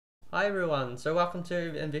Hi everyone, so welcome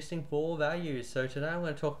to Investing for Values. So today I'm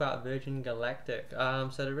going to talk about Virgin Galactic. So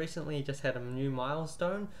they recently just had a new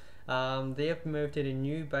milestone. They've moved to a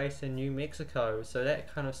new base in New Mexico. So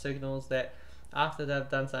that kind of signals that after they've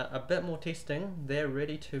done a bit more testing, they're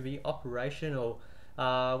ready to be operational,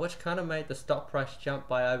 which kind of made the stock price jump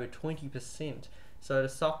by over 20%. So the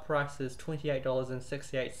stock price is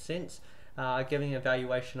 $28.68, giving a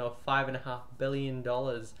valuation of $5.5 billion.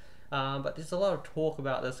 But there's a lot of talk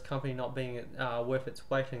about this company not being worth its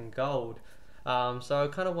weight in gold. So I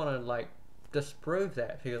kind of want to disprove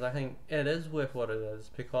that because I think it is worth what it is.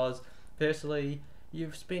 Because firstly,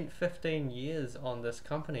 you've spent 15 years on this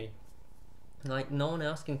company. Like no one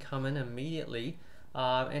else can come in immediately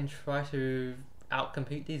and try to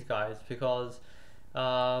outcompete these guys because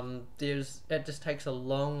it just takes a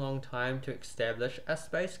long time to establish a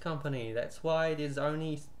space company. That's why there's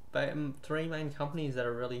only three main companies that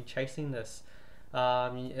are really chasing this.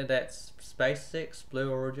 That's SpaceX,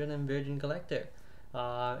 Blue Origin, and Virgin Galactic.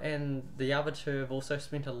 And the other two have also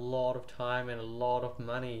spent a lot of time and a lot of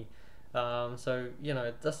money. So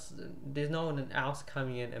there's no one else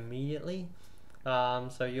coming in immediately.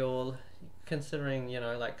 So you're considering,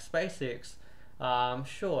 like SpaceX.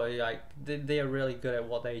 Sure, like they're really good at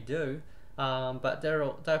what they do. But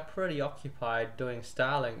they're pretty occupied doing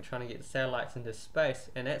Starlink, trying to get satellites into space,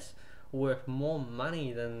 and that's worth more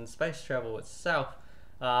money than space travel itself.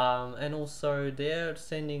 And also, they're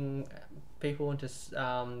sending people into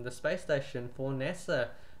the space station for NASA,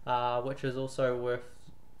 which is also worth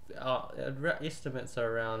estimates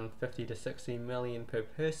are around 50 to 60 million per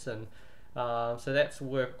person. So that's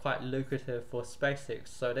worth quite lucrative for SpaceX.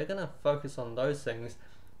 So they're gonna focus on those things,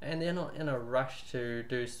 and they're not in a rush to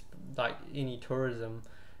do any tourism,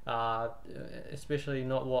 especially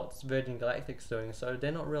not what Virgin Galactic's doing. So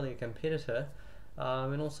they're not really a competitor.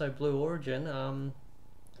 And also Blue Origin,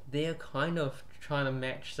 they're kind of trying to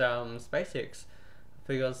match SpaceX,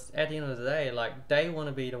 because at the end of the day, like they want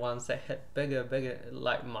to be the ones that hit bigger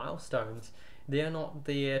milestones. They're not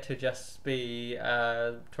there to just be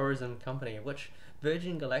a tourism company, which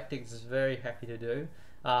Virgin Galactic is very happy to do.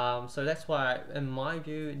 So that's why, in my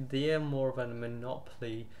view, they're more of a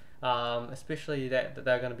monopoly, especially that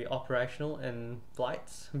they're going to be operational in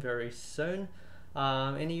flights very soon.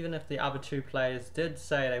 And even if the other two players did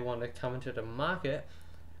say they want to come into the market,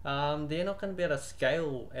 they're not going to be able to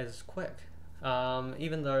scale as quick.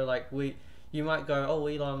 Even though you might go, oh,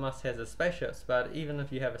 Elon Musk has a spaceship, but even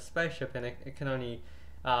if you have a spaceship and it can only,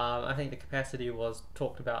 I think the capacity was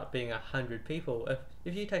talked about being 100 people.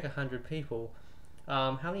 If you take 100 people,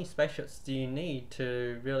 how many spaceships do you need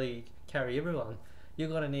to really carry everyone? You're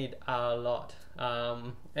going to need a lot.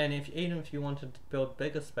 And even if you wanted to build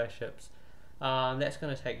bigger spaceships, that's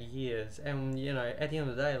going to take years. And at the end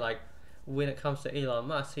of the day, when it comes to Elon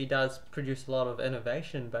Musk, he does produce a lot of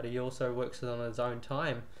innovation, but he also works on his own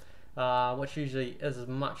time, which usually is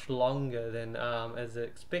much longer than is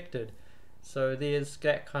expected. So there's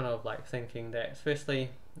that kind of thinking that,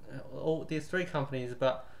 firstly, there's three companies,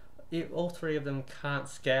 but all three of them can't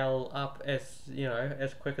scale up as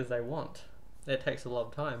quick as they want. That takes a lot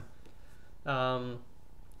of time.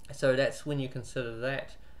 So that's when you consider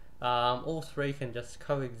that all three can just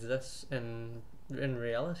coexist in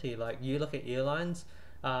reality. Like you look at airlines,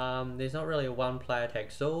 there's not really a one player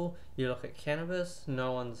takes all. You look at cannabis,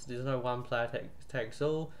 there's no one player takes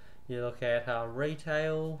all. You look at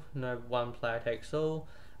retail, no one player takes all.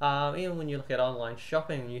 Even when you look at online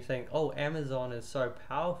shopping, you think, oh, Amazon is so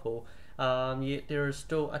powerful, yet there is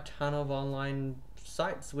still a ton of online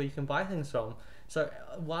sites where you can buy things from. So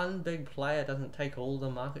one big player doesn't take all the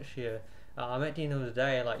market share. At the end of the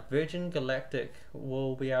day, Virgin Galactic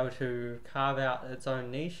will be able to carve out its own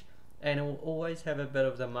niche, and it will always have a bit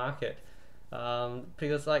of the market.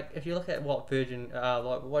 Because if you look at what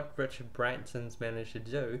what Richard Branson's managed to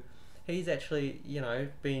do, he's actually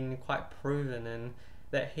been quite proven in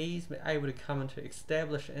that he's able to come into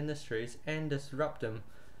established industries and disrupt them.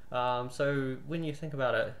 So when you think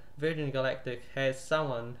about it, Virgin Galactic has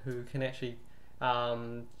someone who can actually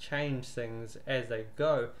change things as they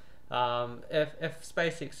go. If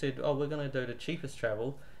SpaceX said, oh, we're going to do the cheapest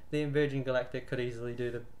travel, then Virgin Galactic could easily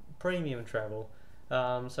do the premium travel.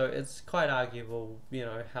 So it's quite arguable,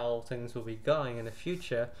 how things will be going in the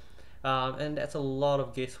future. And that's a lot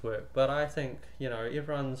of guesswork. But I think,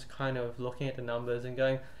 everyone's kind of looking at the numbers and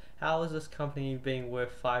going, how is this company being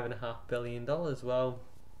worth $5.5 billion? Well,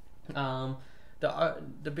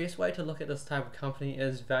 the best way to look at this type of company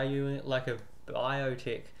is valuing it like a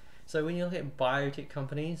biotech. So when you look at biotech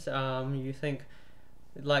companies, you think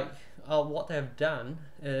what they've done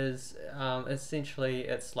is essentially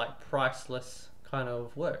it's priceless kind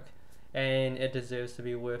of work. and it deserves to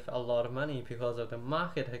be worth a lot of money because of the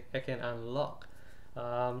market it can unlock.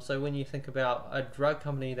 So when you think about a drug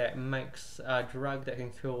company that makes a drug that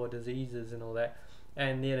can cure diseases and all that,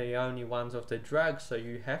 and they're the only ones with the drug, so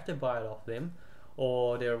you have to buy it off them,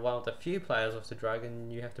 or they're one of the few players with the drug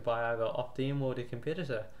and you have to buy either off them or the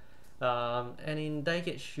competitor. And then they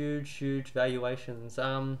get huge valuations.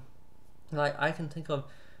 Like I can think of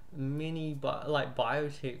many like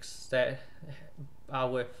biotechs that are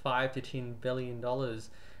worth $5 to $10 billion,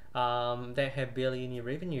 that have barely any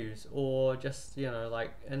revenues, or just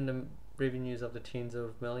like in the revenues of the tens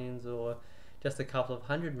of millions, or just a couple of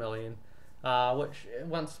 100 million. Which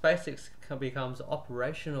once SpaceX becomes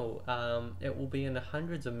operational, it will be in the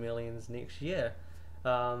hundreds of millions next year.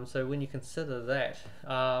 So when you consider that,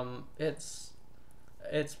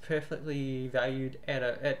 it's perfectly valued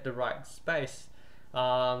at the right space.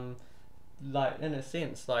 Like in a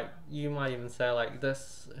sense, like you might even say like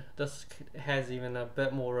this has even a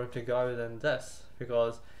bit more room to go than this,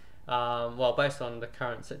 because well, based on the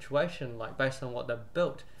current situation, like based on what they've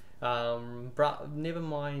built, never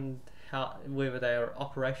mind how whether they are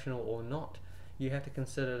operational or not, you have to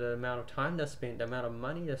consider the amount of time they've spent, the amount of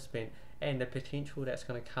money they've spent, and the potential that's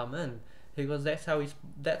going to come in, because that's how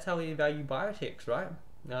we value biotechs, right?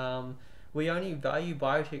 We only value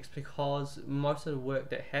biotechs because most of the work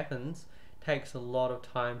that happens takes a lot of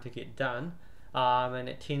time to get done, and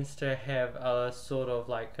it tends to have a sort of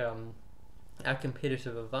like a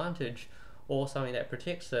competitive advantage or something that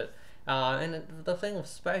protects it. And the thing with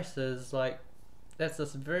space is like that's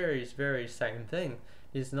this very same thing.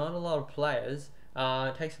 There's not a lot of players.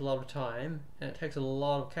 It takes a lot of time and it takes a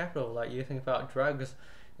lot of capital. Like you think about drugs,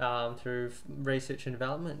 through research and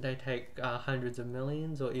development, they take hundreds of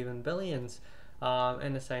millions or even billions.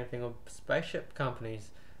 And the same thing with spaceship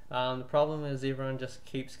companies. The problem is everyone just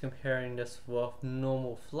keeps comparing this with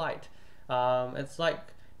normal flight. It's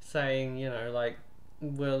like saying, like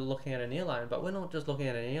we're looking at an airline, but we're not just looking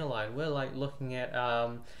at an airline. We're like looking at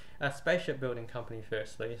a spaceship building company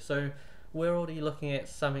firstly. So we're already looking at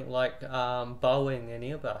something like Boeing and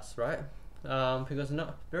Airbus, right? Because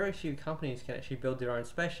not very few companies can actually build their own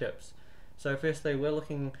spaceships. So firstly, we're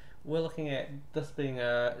looking at this being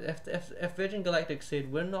if Virgin Galactic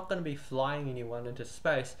said we're not going to be flying anyone into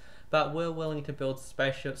space, but we're willing to build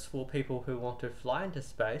spaceships for people who want to fly into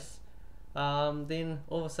space, then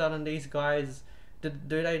all of a sudden these guys, do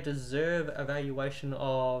they deserve a valuation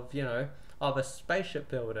of of a spaceship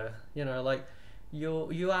builder? Like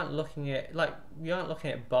you aren't looking at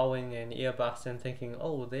Boeing and Airbus and thinking,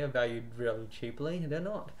 oh, they're valued really cheaply. They're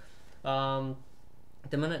not.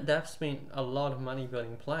 The minute they've spent a lot of money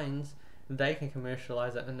building planes, they can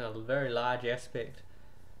commercialize it in a very large aspect.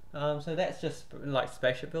 So that's just like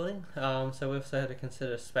spaceship building. So we've also had to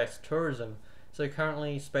consider space tourism. So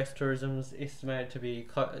currently, space tourism is estimated to be,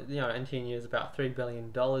 in 10 years, about $3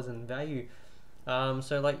 billion in value.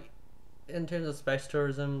 So like, in terms of space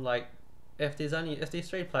tourism, like, if there's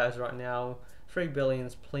three players right now, 3 billion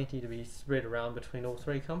is plenty to be spread around between all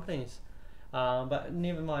three companies. But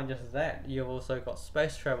never mind just that, you've also got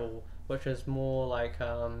space travel, which is more like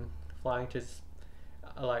flying to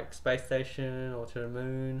like space station or to the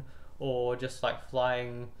moon, or just like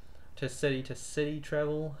flying to city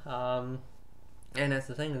travel. And that's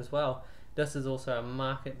the thing as well. This is also a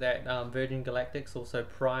market that Virgin Galactic's also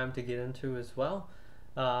primed to get into as well.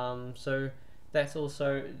 So that's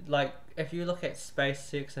also like, if you look at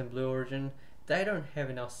SpaceX and Blue Origin, they don't have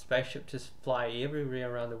enough spaceships to fly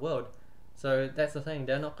everywhere around the world. So that's the thing,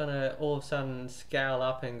 they're not going to all of a sudden scale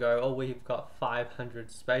up and go, oh, we've got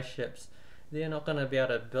 500 spaceships. They're not going to be able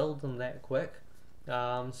to build them that quick.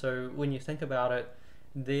 So when you think about it,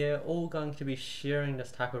 they're all going to be sharing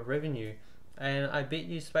this type of revenue. And I bet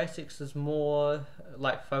you SpaceX is more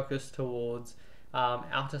like focused towards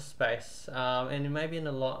outer space, and maybe in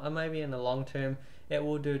the long term it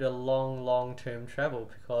will do the long term travel,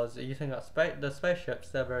 because you think about the spaceships,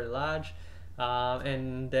 they're very large,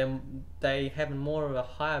 and then they have more of a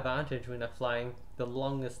high advantage when they're flying the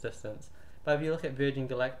longest distance. But if you look at Virgin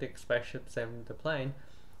Galactic spaceships and the plane,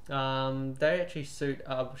 they actually suit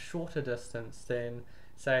a shorter distance than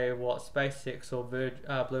say what SpaceX or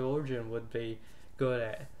Blue Origin would be good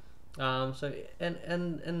at. So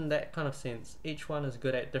in that kind of sense, each one is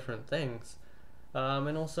good at different things,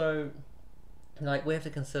 and also like we have to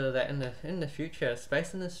consider that in the future,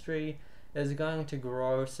 space industry is going to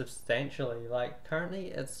grow substantially. Like currently,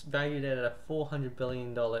 it's valued at a $400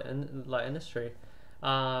 billion industry.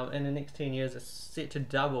 In the next 10 years, it's set to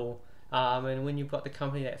double. And when you've got the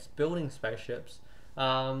company that's building spaceships,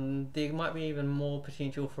 there might be even more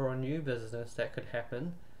potential for a new business that could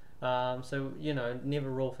happen. So never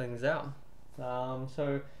rule things out.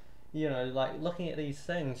 So like looking at these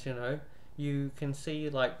things, you can see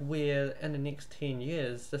like where in the next 10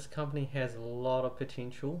 years this company has a lot of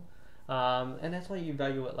potential. And that's why you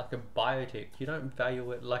value it like a biotech. You don't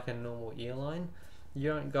value it like a normal airline. You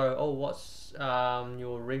don't go, oh, what's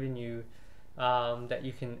your revenue that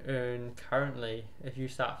you can earn currently if you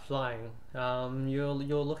start flying. You're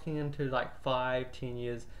looking into like 5-10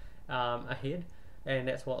 years ahead, and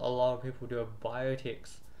that's what a lot of people do with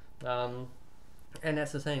biotechs. And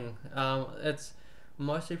that's the thing. It's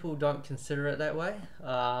Most people don't consider it that way,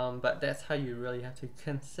 but that's how you really have to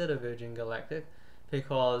consider Virgin Galactic,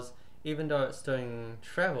 because even though it's doing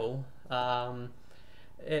travel,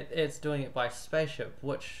 it's doing it by spaceship,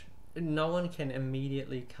 which no one can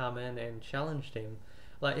immediately come in and challenge them.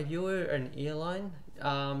 Like if you were an airline,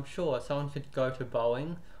 sure, someone could go to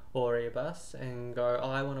Boeing or Airbus and go, oh,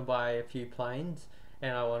 I want to buy a few planes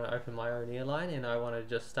and I want to open my own airline and I want to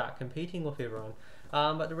just start competing with everyone.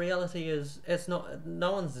 But the reality is,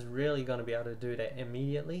 no one's really going to be able to do that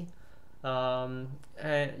immediately. And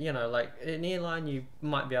like an airline, you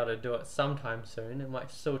might be able to do it sometime soon. It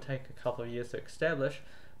might still take a couple of years to establish,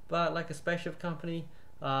 but like a spaceship company,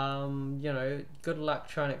 good luck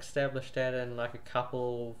trying to establish that in like a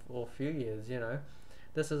couple or few years.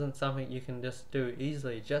 This isn't something you can just do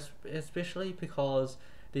easily, just especially because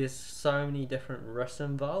there's so many different risks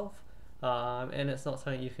involved, and it's not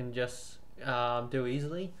something you can just do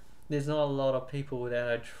easily. There's not a lot of people that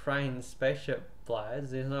are trained spaceship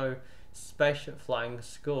flyers. There's no spaceship flying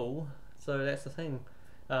school, so that's the thing.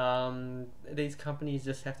 These companies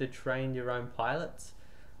just have to train their own pilots,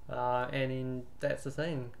 that's the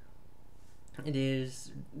thing.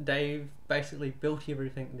 They've basically built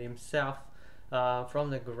everything themselves from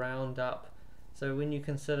the ground up. So when you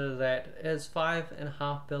consider that, is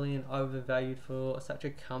 5.5 billion overvalued for such a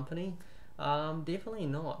company? Definitely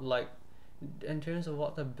not. Like in terms of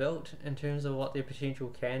what they've built, in terms of what their potential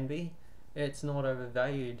can be, it's not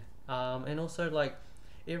overvalued. And also, like,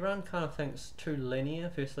 everyone kind of thinks too linear.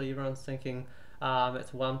 Firstly, everyone's thinking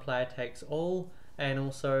it's one player takes all, and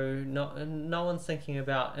also no one's thinking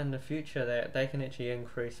about in the future that they can actually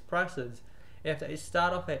increase prices. If they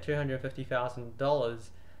start off at $250,000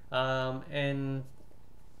 and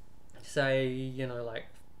say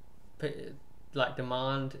like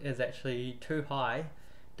demand is actually too high,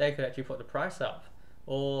 they could actually put the price up,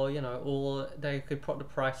 or they could put the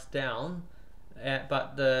price down,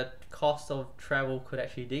 but the cost of travel could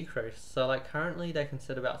actually decrease. So like currently they can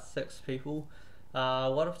sit about 6 people.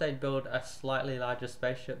 What if they build a slightly larger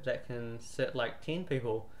spaceship that can sit like 10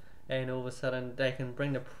 people, and all of a sudden they can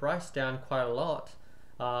bring the price down quite a lot,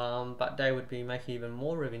 but they would be making even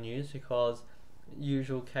more revenues, because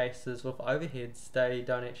usual cases with overheads, they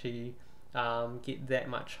don't actually get that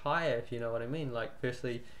much higher, if you know what I mean. Like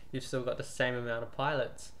firstly, you've still got the same amount of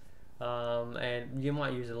pilots, and you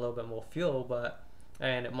might use a little bit more fuel,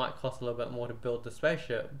 and it might cost a little bit more to build the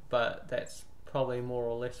spaceship, but that's probably more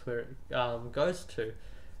or less where it goes to.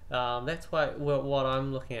 That's why what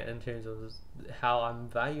I'm looking at in terms of how I'm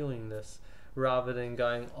valuing this, rather than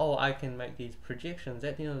going, oh, I can make these projections.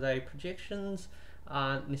 At the end of the day, projections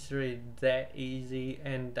aren't necessarily that easy,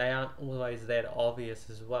 and they aren't always that obvious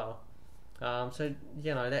as well. So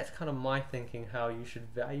that's kind of my thinking how you should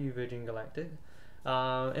value Virgin Galactic.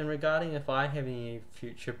 And regarding if I have any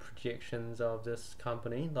future projections of this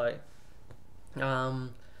company, like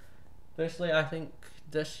firstly, I think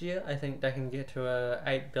this year they can get to a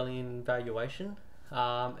 8 billion valuation,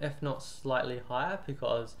 if not slightly higher,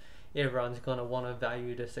 because everyone's going to want to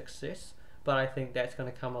value the success. But I think that's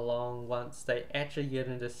going to come along once they actually get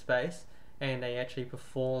into space and they actually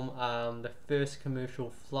perform the first commercial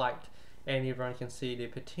flight, and everyone can see their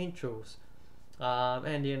potentials.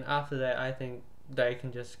 And then after that, I think they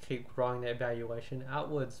can just keep growing that valuation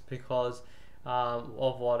outwards, because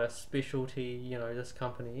of what a specialty this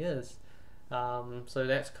company is. So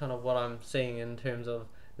that's kind of what I'm seeing in terms of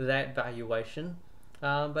that valuation.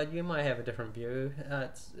 But you might have a different view.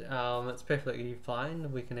 It's perfectly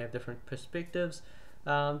fine. We can have different perspectives.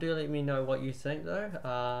 Do let me know what you think,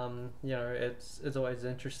 though. It's always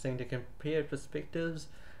interesting to compare perspectives,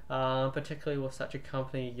 particularly with such a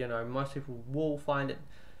company. Most people will find it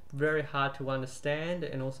very hard to understand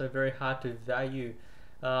and also very hard to value.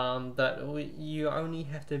 You only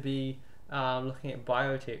have to be looking at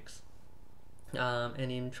biotechs,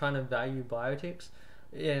 and in trying to value biotechs,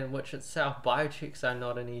 in which itself biotechs are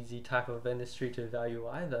not an easy type of industry to value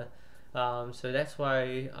either. So that's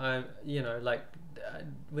why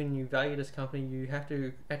when you value this company, you have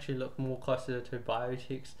to actually look more closer to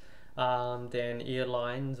biotechs than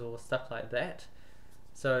airlines or stuff like that.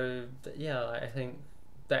 Yeah, I think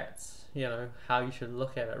that's how you should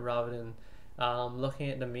look at it, rather than looking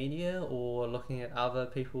at the media or looking at other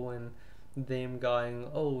people and them going,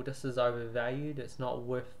 oh, this is overvalued, it's not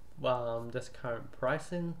worth this current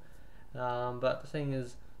pricing. But the thing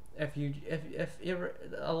is, if ever,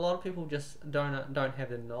 a lot of people just don't have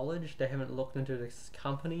the knowledge, they haven't looked into this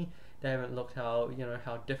company, they haven't looked how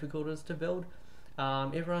difficult it is to build.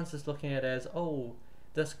 Everyone's just looking at it as, oh,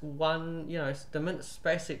 this one, the minute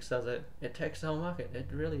SpaceX does it, it takes the whole market. It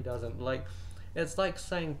really doesn't. Like, it's like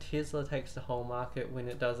saying Tesla takes the whole market when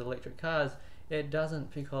it does electric cars. It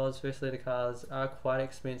doesn't, because firstly the cars are quite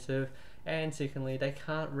expensive, and secondly they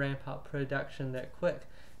can't ramp up production that quick.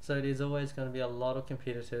 So there's always going to be a lot of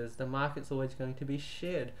competitors. The market's always going to be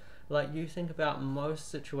shared. Like, you think about most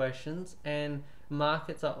situations, and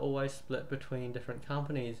markets are always split between different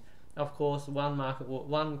companies. Of course,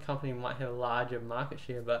 one company might have a larger market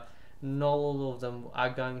share, but not all of them are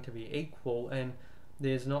going to be equal, and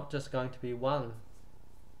there's not just going to be one.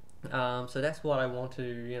 So that's what I want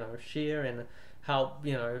to share, and help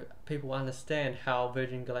people understand how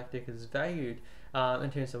Virgin Galactic is valued, in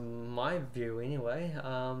terms of my view anyway.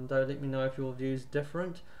 Though let me know if your view is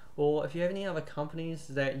different, or if you have any other companies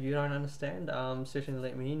that you don't understand. Certainly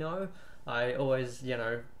let me know. I always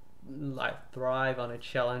like thrive on a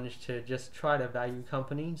challenge to just try to value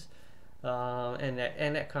companies, and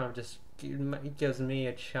that kind of just gives me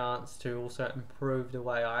a chance to also improve the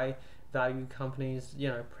way I value companies.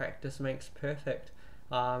 Practice makes perfect,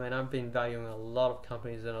 and I've been valuing a lot of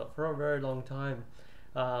companies for a very long time,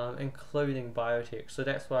 including biotech. So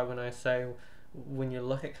that's why when I say, when you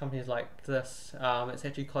look at companies like this, it's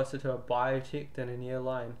actually closer to a biotech than an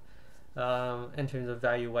airline, in terms of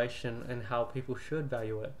valuation and how people should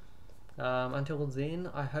value it. Until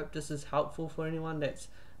then, I hope this is helpful for anyone that's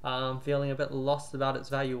feeling a bit lost about its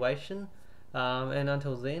valuation. And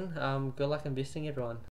until then, good luck investing, everyone.